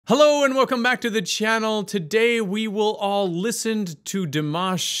Hello and welcome back to the channel. Today we will all listen to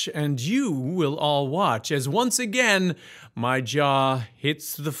Dimash and you will all watch as once again my jaw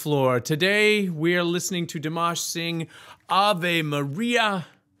hits the floor. Today we are listening to Dimash sing Ave Maria. I'm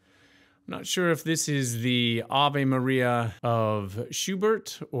not sure if this is the Ave Maria of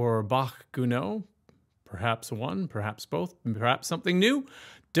Schubert or Bach-Gounod. Perhaps one, perhaps both, perhaps something new.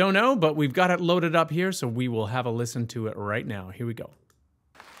 Don't know, but we've got it loaded up here, so we will have a listen to it right now. Here we go.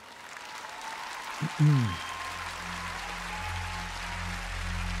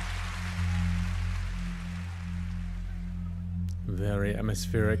 Very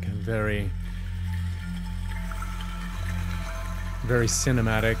atmospheric, very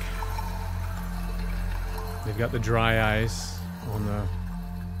cinematic. They've got the dry ice on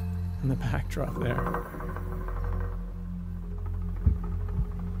the backdrop there.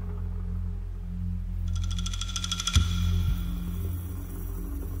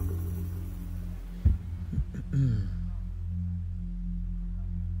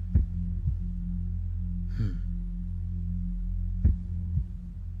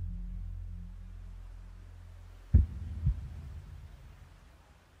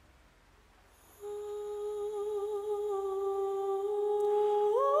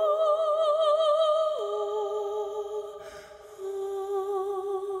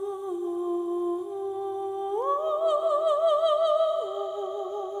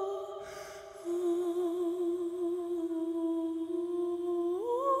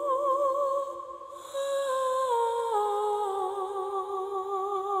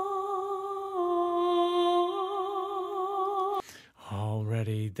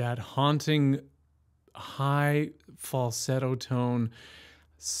 Already, that haunting high falsetto tone,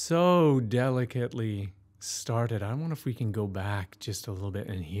 so delicately started. I wonder if we can go back just a little bit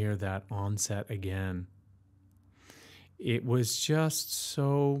and hear that onset again. It was just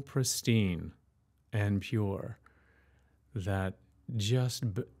so pristine and pure, that just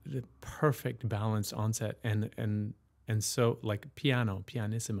the perfect balanced onset and so like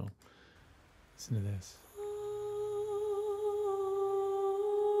pianissimo. Listen to this.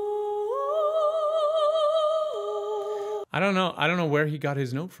 I don't know where he got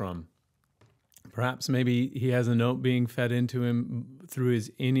his note from. Perhaps maybe he has a note being fed into him through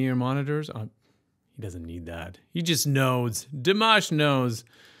his in-ear monitors. He doesn't need that. He just knows. Dimash knows.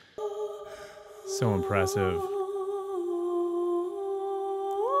 So impressive.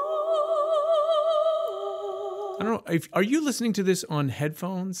 I don't know, are you listening to this on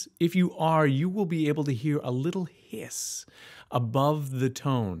headphones? If you are, you will be able to hear a little hiss above the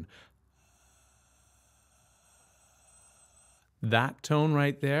tone. That tone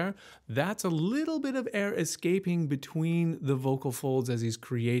right there, that's a little bit of air escaping between the vocal folds as he's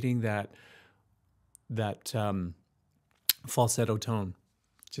creating that falsetto tone.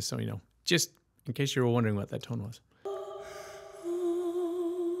 Just so you know, just in case you were wondering what that tone was.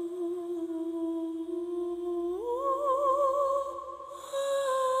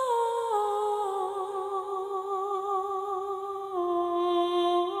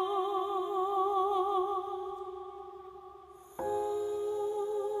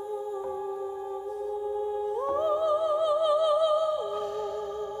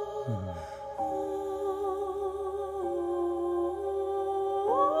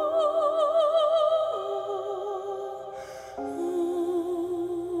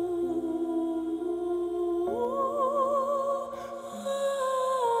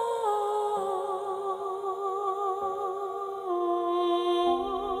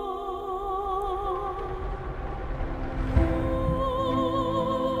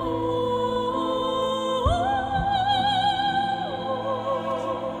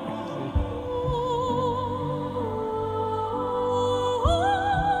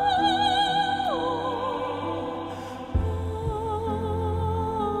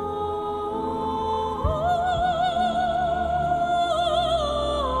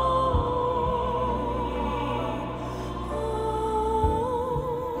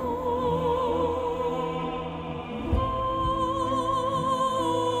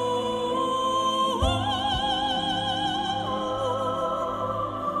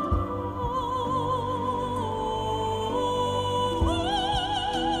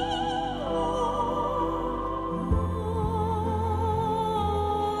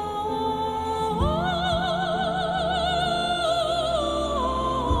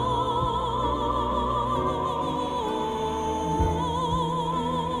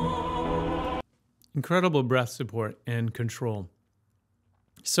 Incredible breath support and control.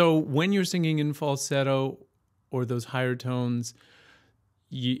 So when you're singing in falsetto or those higher tones,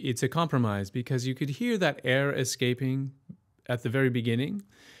 it's a compromise because you could hear that air escaping at the very beginning.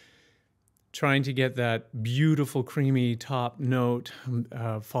 trying to get that beautiful, creamy top note,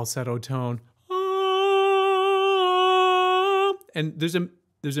 falsetto tone. And there's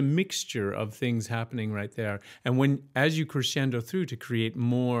a mixture of things happening right there. And as you crescendo through to create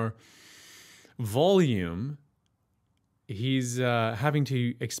more volume, he's having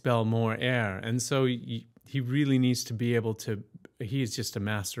to expel more air. And so he really needs to be able to, he is just a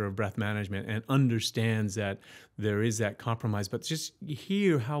master of breath management and understands that there is that compromise. But just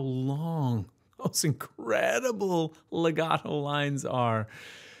hear how long those incredible legato lines are.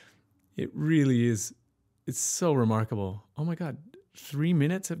 It really is, it's so remarkable. Oh my God, 3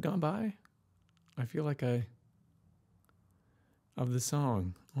 minutes have gone by? I feel like of the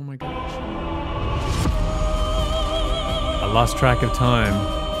song. Oh my gosh. I lost track of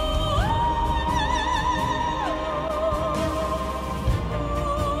time.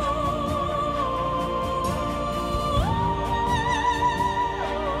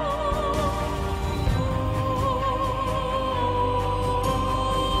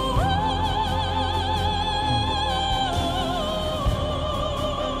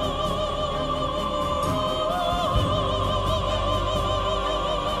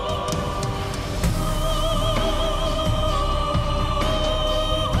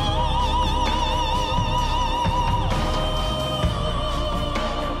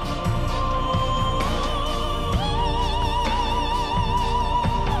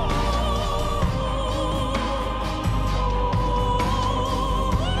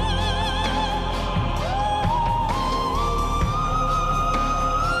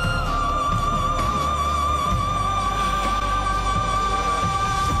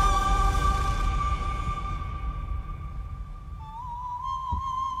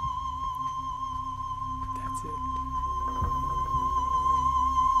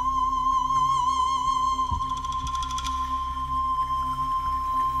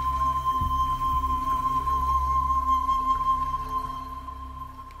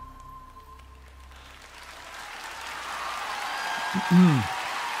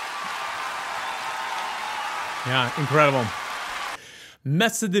 Yeah, incredible.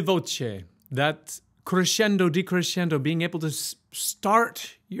 Messa di voce, that crescendo, decrescendo, being able to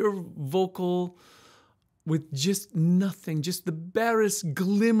start your vocal with just nothing, just the barest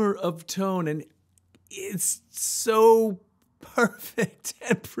glimmer of tone, and it's so perfect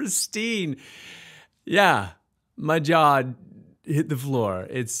and pristine. Yeah, my jaw hit the floor.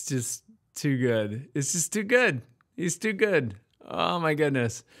 It's just too good. It's just too good. He's too good. Oh my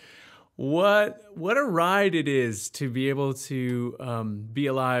goodness. What a ride it is to be able to be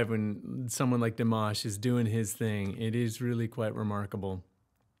alive when someone like Dimash is doing his thing. It is really quite remarkable.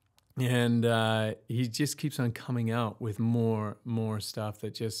 And he just keeps on coming out with more stuff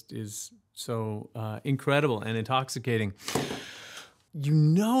that just is so incredible and intoxicating. You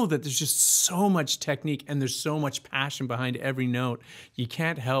know that there's just so much technique and there's so much passion behind every note. You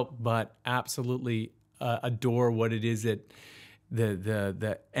can't help but absolutely adore what it is that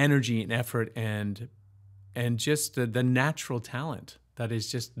the energy and effort and just the natural talent that is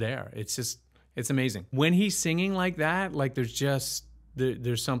just there. It's amazing. When he's singing like that, like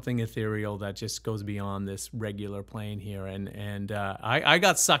there's something ethereal that just goes beyond this regular playing here. And I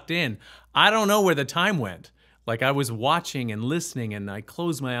got sucked in. I don't know where the time went. Like I was watching and listening and I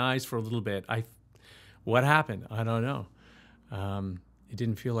closed my eyes for a little bit. What happened? I don't know. It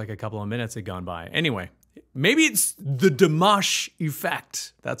didn't feel like a couple of minutes had gone by. Anyway, maybe it's the Dimash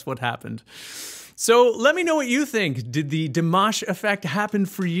effect. That's what happened. So let me know what you think. Did the Dimash effect happen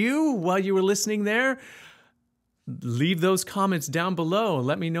for you while you were listening there? Leave those comments down below.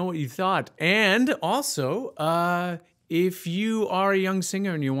 Let me know what you thought. And also, if you are a young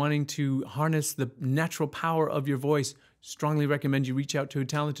singer and you're wanting to harness the natural power of your voice, strongly recommend you reach out to a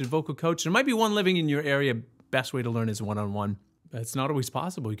talented vocal coach. There might be one living in your area. Best way to learn is one-on-one. That's not always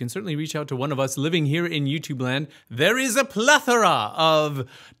possible. You can certainly reach out to one of us living here in YouTube land. There is a plethora of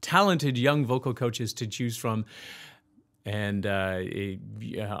talented young vocal coaches to choose from. And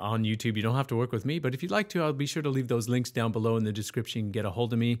on YouTube, you don't have to work with me, but if you'd like to, I'll be sure to leave those links down below in the description. Get a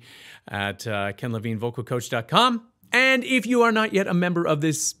hold of me at kenlavignevocalcoach.com. And if you are not yet a member of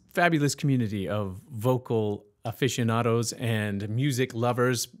this fabulous community of vocal aficionados and music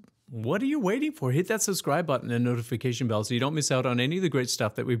lovers, what are you waiting for? Hit that subscribe button and notification bell so you don't miss out on any of the great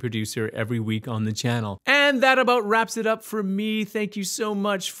stuff that we produce here every week on the channel. And that about wraps it up for me. Thank you so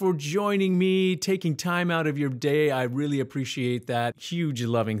much for joining me, taking time out of your day. I really appreciate that. Huge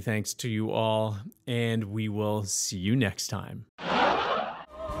loving thanks to you all, and we will see you next time.